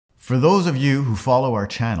For those of you who follow our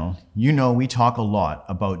channel, you know we talk a lot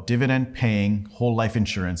about dividend paying whole life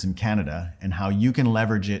insurance in Canada and how you can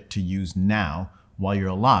leverage it to use now while you're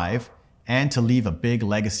alive and to leave a big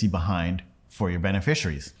legacy behind for your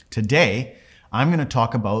beneficiaries. Today, I'm going to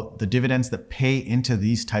talk about the dividends that pay into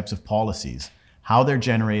these types of policies, how they're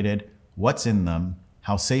generated, what's in them,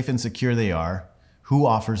 how safe and secure they are, who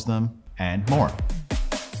offers them, and more.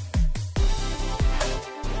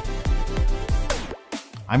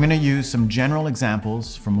 I'm going to use some general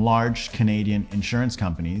examples from large Canadian insurance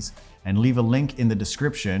companies and leave a link in the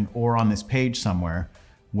description or on this page somewhere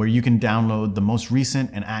where you can download the most recent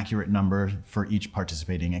and accurate number for each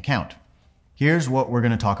participating account. Here's what we're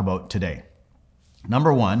going to talk about today.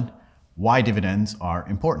 Number one, why dividends are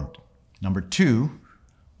important. Number two,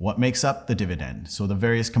 what makes up the dividend, so the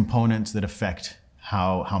various components that affect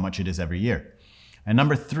how much it is every year. And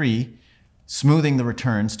number three, smoothing the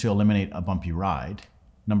returns to eliminate a bumpy ride.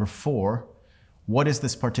 Number four, what is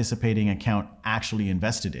this participating account actually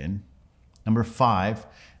invested in? Number five,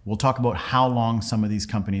 we'll talk about how long some of these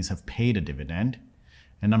companies have paid a dividend.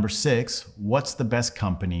 And number six, what's the best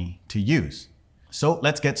company to use? So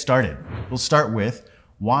let's get started. We'll start with,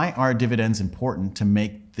 why are dividends important to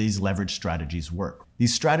make these leverage strategies work?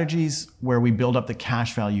 These strategies where we build up the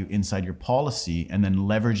cash value inside your policy and then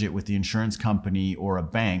leverage it with the insurance company or a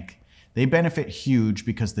bank, they benefit huge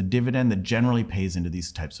because the dividend that generally pays into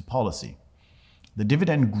these types of policy. The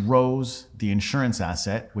dividend grows the insurance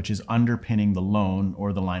asset, which is underpinning the loan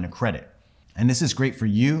or the line of credit. And this is great for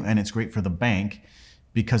you and it's great for the bank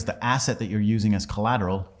because the asset that you're using as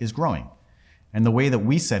collateral is growing. And the way that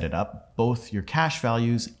we set it up, both your cash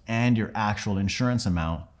values and your actual insurance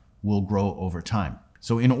amount will grow over time.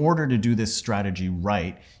 So in order to do this strategy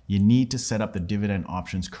right, you need to set up the dividend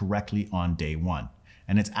options correctly on day one.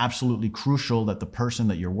 And it's absolutely crucial that the person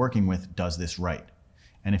that you're working with does this right.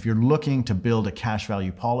 And if you're looking to build a cash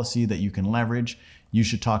value policy that you can leverage, you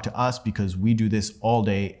should talk to us because we do this all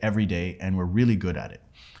day, every day, and we're really good at it.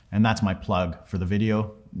 And that's my plug for the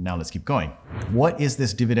video. Now let's keep going. What is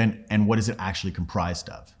this dividend and what is it actually comprised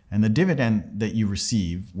of? And the dividend that you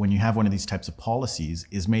receive when you have one of these types of policies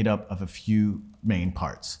is made up of a few main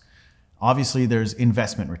parts. Obviously, there's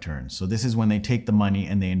investment returns. So this is when they take the money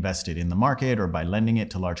and they invest it in the market or by lending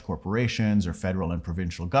it to large corporations or federal and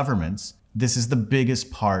provincial governments. This is the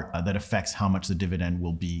biggest part that affects how much the dividend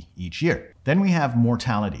will be each year. Then we have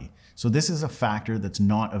mortality. So this is a factor that's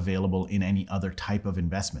not available in any other type of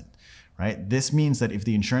investment, right? This means that if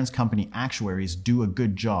the insurance company actuaries do a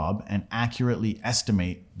good job and accurately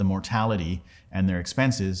estimate the mortality and their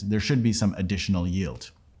expenses, there should be some additional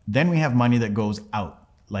yield. Then we have money that goes out,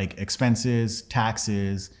 like expenses,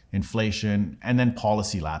 taxes, inflation, and then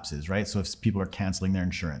policy lapses, right? So if people are canceling their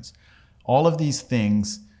insurance. All of these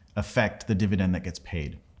things affect the dividend that gets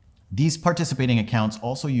paid. These participating accounts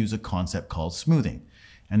also use a concept called smoothing.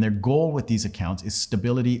 And their goal with these accounts is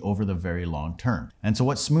stability over the very long term. And so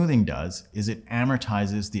what smoothing does is it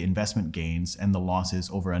amortizes the investment gains and the losses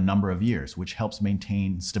over a number of years, which helps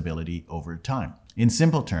maintain stability over time. In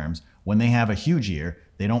simple terms, when they have a huge year,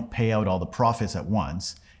 they don't pay out all the profits at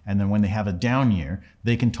once. And then when they have a down year,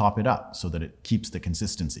 they can top it up so that it keeps the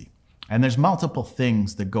consistency. And there's multiple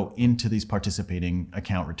things that go into these participating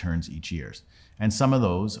account returns each year. And some of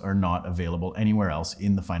those are not available anywhere else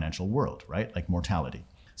in the financial world, right? Like mortality.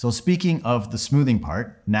 So speaking of the smoothing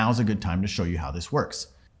part, now's a good time to show you how this works.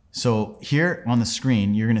 So here on the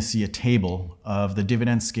screen, you're going to see a table of the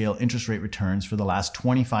dividend scale interest rate returns for the last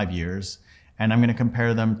 25 years. And I'm going to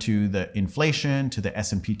compare them to the inflation, to the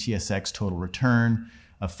S&P TSX total return,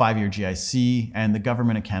 a 5-year GIC, and the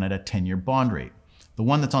Government of Canada 10-year bond rate. The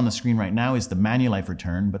one that's on the screen right now is the Manulife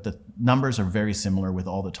return, but the numbers are very similar with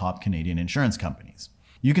all the top Canadian insurance companies.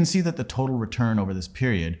 You can see that the total return over this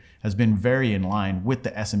period has been very in line with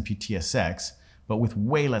the S&P TSX, but with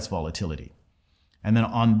way less volatility. And then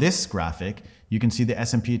on this graphic, you can see the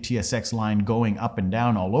S&P TSX line going up and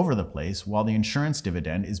down all over the place, while the insurance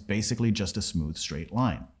dividend is basically just a smooth straight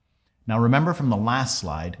line. Now remember from the last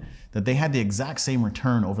slide that they had the exact same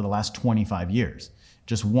return over the last 25 years.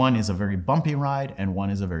 Just one is a very bumpy ride and one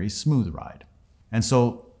is a very smooth ride. And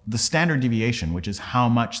so the standard deviation, which is how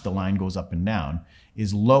much the line goes up and down,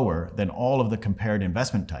 is lower than all of the compared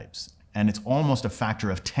investment types. And it's almost a factor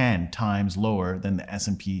of 10 times lower than the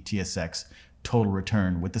S&P TSX total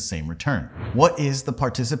return with the same return. What is the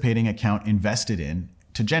participating account invested in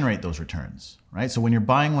to generate those returns, right? So when you're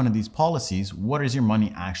buying one of these policies, what is your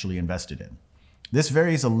money actually invested in? This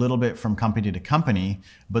varies a little bit from company to company,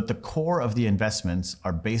 but the core of the investments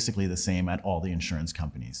are basically the same at all the insurance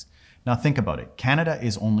companies. Now think about it. Canada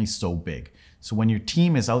is only so big. So when your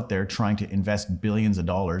team is out there trying to invest billions of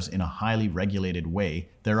dollars in a highly regulated way,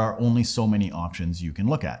 there are only so many options you can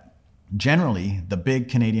look at. Generally, the big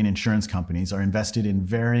Canadian insurance companies are invested in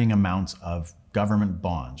varying amounts of government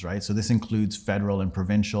bonds, right? So this includes federal and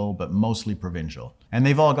provincial, but mostly provincial. And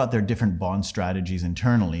they've all got their different bond strategies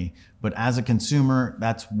internally, but as a consumer,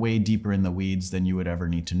 that's way deeper in the weeds than you would ever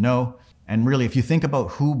need to know. And really, if you think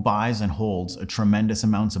about who buys and holds a tremendous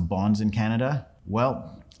amounts of bonds in Canada,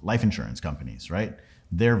 well, life insurance companies, right?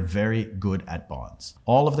 They're very good at bonds.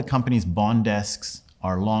 All of the company's bond desks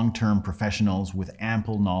are long-term professionals with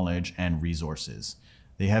ample knowledge and resources.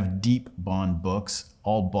 They have deep bond books,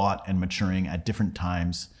 all bought and maturing at different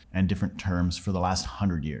times and different terms for the last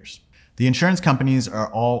 100 years. The insurance companies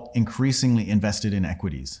are all increasingly invested in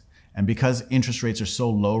equities. And because interest rates are so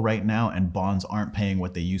low right now and bonds aren't paying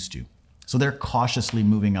what they used to, so they're cautiously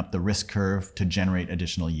moving up the risk curve to generate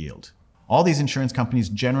additional yield. All these insurance companies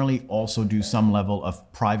generally also do some level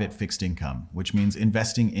of private fixed income, which means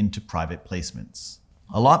investing into private placements.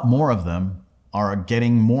 A lot more of them are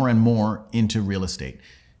getting more and more into real estate.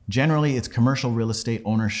 Generally, it's commercial real estate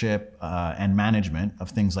ownership and management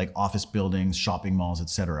of things like office buildings, shopping malls,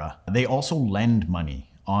 etc. They also lend money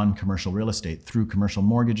on commercial real estate through commercial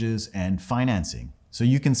mortgages and financing. So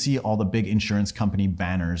you can see all the big insurance company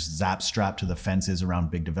banners strapped to the fences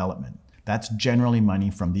around big development. That's generally money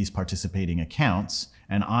from these participating accounts.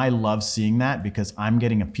 And I love seeing that because I'm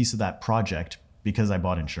getting a piece of that project because I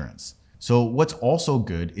bought insurance. So what's also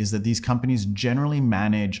good is that these companies generally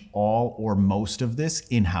manage all or most of this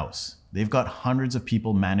in-house. They've got hundreds of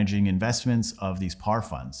people managing investments of these par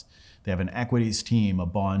funds. They have an equities team, a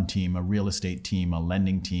bond team, a real estate team, a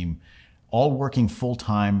lending team, all working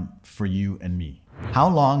full-time for you and me. How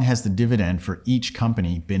long has the dividend for each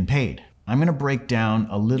company been paid? I'm going to break down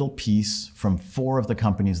a little piece from 4 of the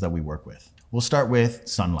companies that we work with. We'll start with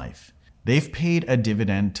Sun Life. They've paid a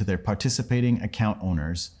dividend to their participating account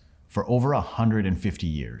owners for over 150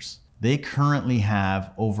 years. They currently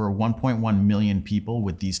have over 1.1 million people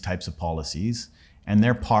with these types of policies, and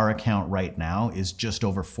their par account right now is just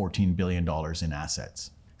over $14 billion in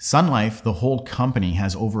assets. Sun Life, the whole company,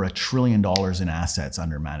 has over $1 trillion in assets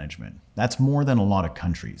under management. That's more than a lot of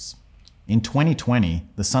countries. In 2020,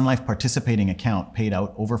 the Sun Life participating account paid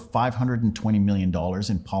out over $520 million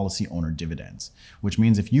in policy owner dividends, which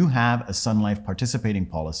means if you have a Sun Life participating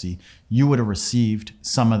policy, you would have received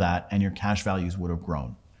some of that and your cash values would have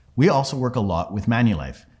grown. We also work a lot with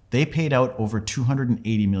Manulife. They paid out over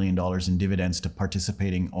 $280 million in dividends to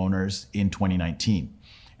participating owners in 2019.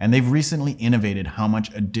 And they've recently innovated how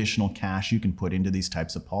much additional cash you can put into these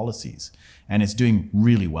types of policies. And it's doing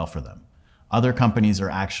really well for them. Other companies are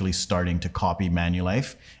actually starting to copy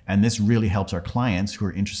Manulife, and this really helps our clients who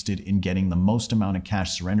are interested in getting the most amount of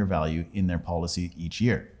cash surrender value in their policy each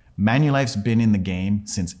year. Manulife's been in the game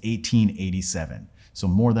since 1887, so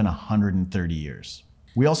more than 130 years.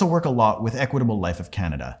 We also work a lot with Equitable Life of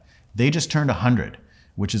Canada. They just turned 100,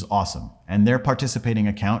 which is awesome, and their participating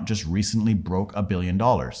account just recently broke $1 billion,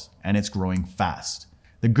 and it's growing fast.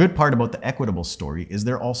 The good part about the Equitable story is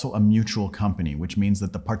they're also a mutual company, which means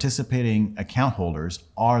that the participating account holders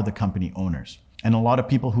are the company owners. And a lot of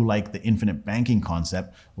people who like the infinite banking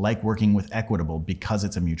concept like working with Equitable because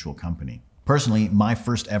it's a mutual company. Personally, my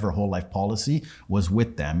first ever whole life policy was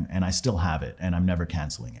with them, and I still have it, and I'm never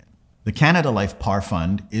canceling it. The Canada Life Par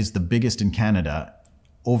Fund is the biggest in Canada,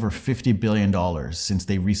 over $50 billion since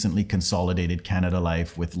they recently consolidated Canada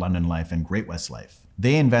Life with London Life and Great-West Life.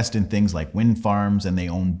 They invest in things like wind farms, and they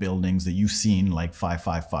own buildings that you've seen like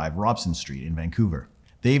 555 Robson Street in Vancouver.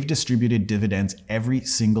 They've distributed dividends every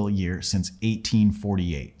single year since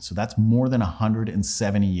 1848. So that's more than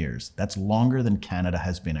 170 years. That's longer than Canada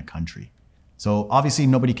has been a country. So obviously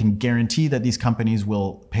nobody can guarantee that these companies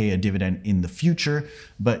will pay a dividend in the future,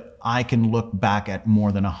 but I can look back at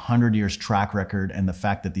more than 100 years track record and the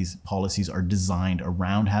fact that these policies are designed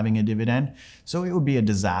around having a dividend. So it would be a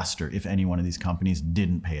disaster if any one of these companies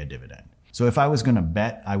didn't pay a dividend. So if I was going to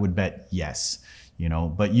bet, I would bet yes.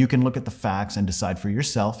 But you can look at the facts and decide for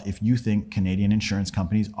yourself if you think Canadian insurance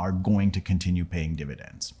companies are going to continue paying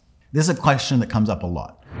dividends. This is a question that comes up a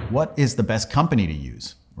lot. What is the best company to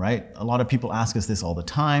use? Right? A lot of people ask us this all the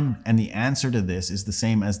time, and the answer to this is the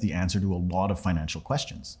same as the answer to a lot of financial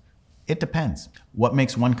questions. It depends. What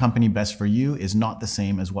makes one company best for you is not the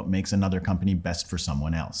same as what makes another company best for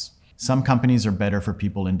someone else. Some companies are better for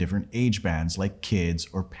people in different age bands, like kids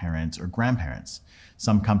or parents or grandparents.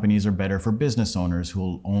 Some companies are better for business owners who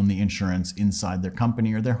will own the insurance inside their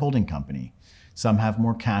company or their holding company. Some have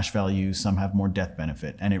more cash value, some have more death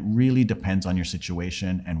benefit, and it really depends on your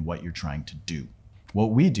situation and what you're trying to do.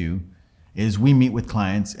 What we do is we meet with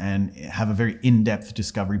clients and have a very in-depth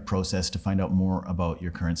discovery process to find out more about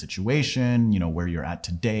your current situation, where you're at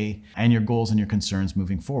today, and your goals and your concerns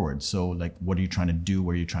moving forward. So like, what are you trying to do?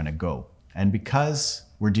 Where are you trying to go? And because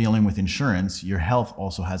we're dealing with insurance, your health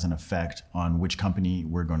also has an effect on which company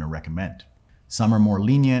we're going to recommend. Some are more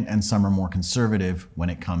lenient and some are more conservative when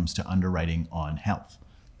it comes to underwriting on health.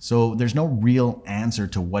 So there's no real answer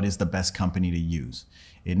to what is the best company to use.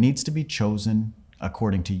 It needs to be chosen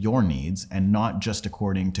according to your needs and not just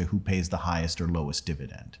according to who pays the highest or lowest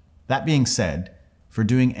dividend. That being said, for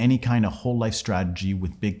doing any kind of whole life strategy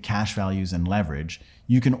with big cash values and leverage,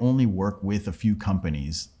 you can only work with a few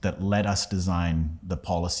companies that let us design the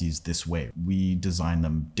policies this way. We design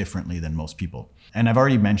them differently than most people. And I've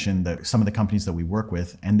already mentioned that some of the companies that we work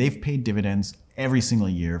with, and they've paid dividends every single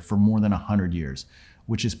year for more than 100 years,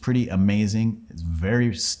 which is pretty amazing. It's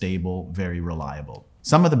very stable, very reliable.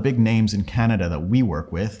 Some of the big names in Canada that we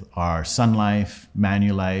work with are Sun Life,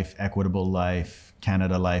 Manulife, Equitable Life,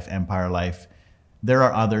 Canada Life, Empire Life. There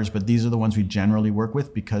are others, but these are the ones we generally work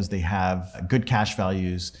with because they have good cash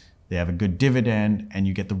values, they have a good dividend, and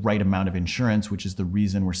you get the right amount of insurance, which is the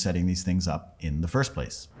reason we're setting these things up in the first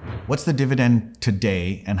place. What's the dividend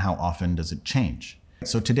today and how often does it change?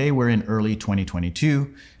 So today we're in early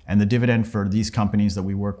 2022, and the dividend for these companies that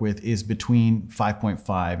we work with is between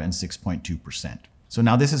 5.5 and 6.2%. So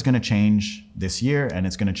now this is going to change this year and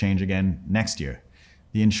it's going to change again next year.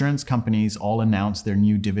 The insurance companies all announce their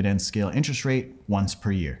new dividend scale interest rate once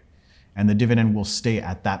per year. And the dividend will stay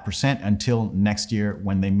at that percent until next year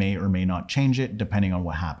when they may or may not change it depending on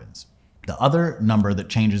what happens. The other number that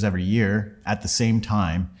changes every year at the same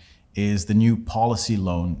time is the new policy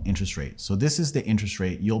loan interest rate. So this is the interest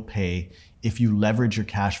rate you'll pay if you leverage your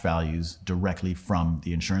cash values directly from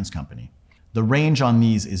the insurance company. The range on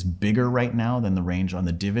these is bigger right now than the range on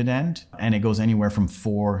the dividend, and it goes anywhere from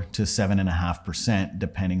 4 to 7.5%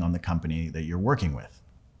 depending on the company that you're working with.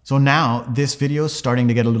 So now this video is starting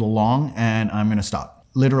to get a little long and I'm gonna stop.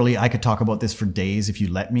 Literally, I could talk about this for days if you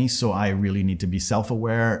let me, so I really need to be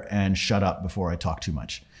self-aware and shut up before I talk too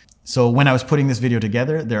much. So when I was putting this video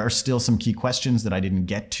together, there are still some key questions that I didn't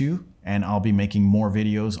get to, and I'll be making more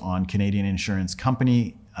videos on Canadian insurance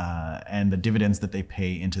company and the dividends that they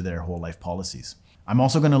pay into their whole life policies. I'm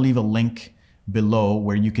also going to leave a link below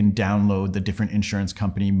where you can download the different insurance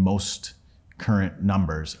company most current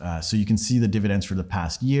numbers. So you can see the dividends for the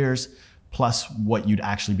past years, plus what you'd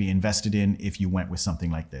actually be invested in if you went with something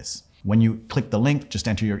like this. When you click the link, just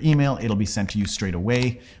enter your email, it'll be sent to you straight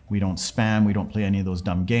away. We don't spam, we don't play any of those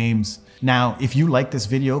dumb games. Now, if you like this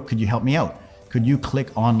video, could you help me out? Could you click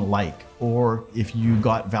on like? Or if you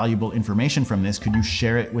got valuable information from this, could you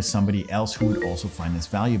share it with somebody else who would also find this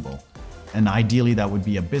valuable? And ideally that would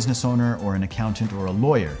be a business owner or an accountant or a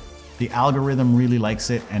lawyer. The algorithm really likes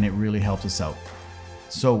it and it really helps us out.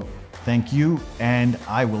 So thank you, and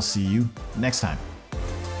I will see you next time.